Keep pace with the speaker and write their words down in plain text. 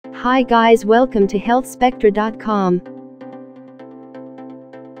Hi guys, welcome to Healthspectra.com.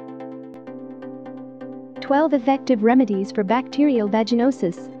 12 effective remedies for bacterial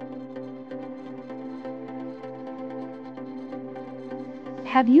vaginosis.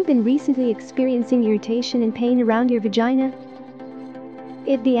 Have you been recently experiencing irritation and pain around your vagina?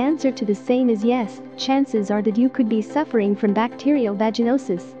 If the answer to the same is yes, chances are that you could be suffering from bacterial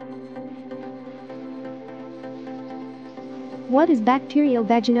vaginosis. What is bacterial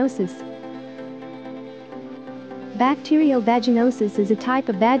vaginosis? Bacterial vaginosis is a type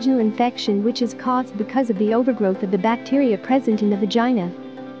of vaginal infection which is caused because of the overgrowth of the bacteria present in the vagina.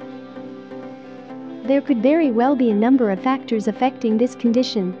 There could very well be a number of factors affecting this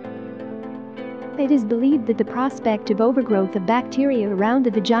condition. It is believed that the prospect of overgrowth of bacteria around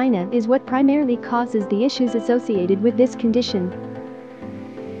the vagina is what primarily causes the issues associated with this condition.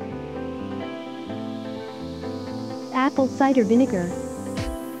 Apple cider vinegar.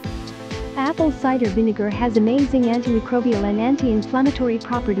 Apple cider vinegar has amazing antimicrobial and anti-inflammatory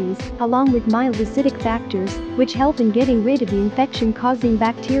properties, along with mild acidic factors, which help in getting rid of the infection-causing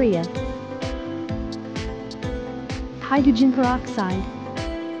bacteria. Hydrogen peroxide.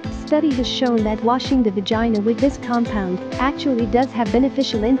 Study has shown that washing the vagina with this compound actually does have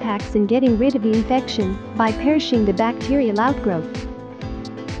beneficial impacts in getting rid of the infection by perishing the bacterial outgrowth.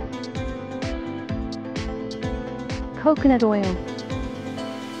 Coconut oil.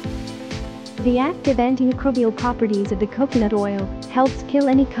 The active antimicrobial properties of the coconut oil helps kill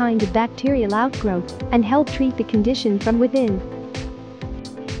any kind of bacterial outgrowth and help treat the condition from within.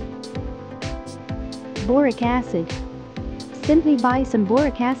 Boric acid. Simply buy some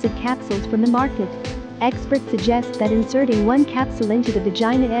boric acid capsules from the market. Experts suggest that inserting one capsule into the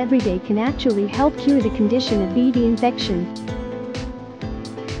vagina every day can actually help cure the condition of BV infection.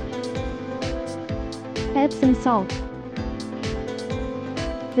 Epsom salt.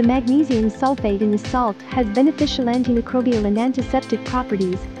 The magnesium sulfate in the salt has beneficial antimicrobial and antiseptic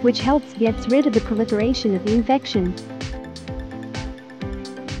properties, which helps get rid of the proliferation of the infection.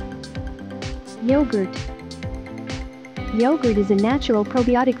 Yogurt. Yogurt is a natural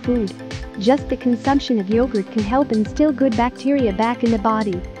probiotic food. Just the consumption of yogurt can help instill good bacteria back in the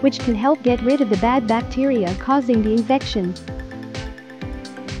body, which can help get rid of the bad bacteria causing the infection.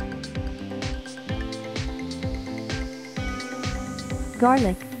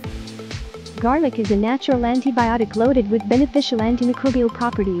 Garlic. Garlic is a natural antibiotic loaded with beneficial antimicrobial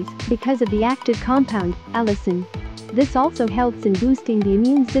properties because of the active compound, allicin. This also helps in boosting the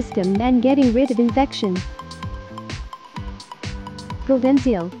immune system and getting rid of infection.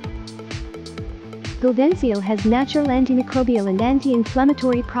 Goldenseal. Goldenseal has natural antimicrobial and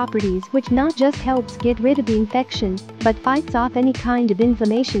anti-inflammatory properties which not just helps get rid of the infection, but fights off any kind of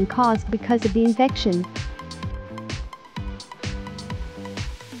inflammation caused because of the infection.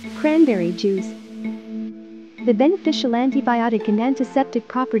 Cranberry juice. The beneficial antibiotic and antiseptic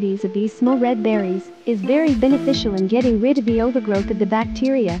properties of these small red berries is very beneficial in getting rid of the overgrowth of the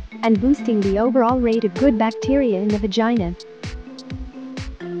bacteria and boosting the overall rate of good bacteria in the vagina.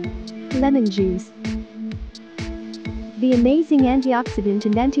 Lemon juice. The amazing antioxidant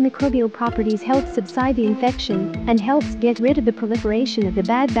and antimicrobial properties help subside the infection and helps get rid of the proliferation of the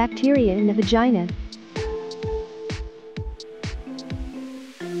bad bacteria in the vagina.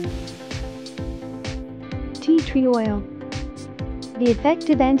 Tea tree oil. The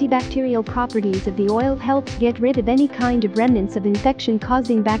effective antibacterial properties of the oil helps get rid of any kind of remnants of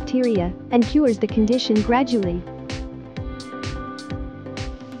infection-causing bacteria and cures the condition gradually.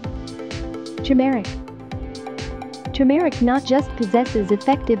 Turmeric. Turmeric not just possesses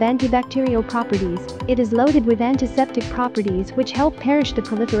effective antibacterial properties, it is loaded with antiseptic properties which help perish the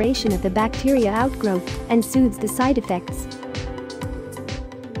proliferation of the bacteria outgrowth and soothes the side effects.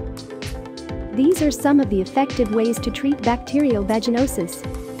 These are some of the effective ways to treat bacterial vaginosis.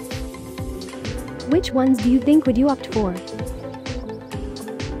 Which ones do you think would you opt for?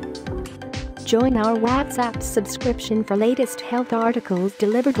 Join our WhatsApp subscription for latest health articles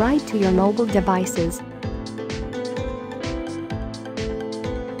delivered right to your mobile devices.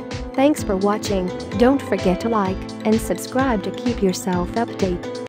 Thanks for watching. Don't forget to like and subscribe to keep yourself updated.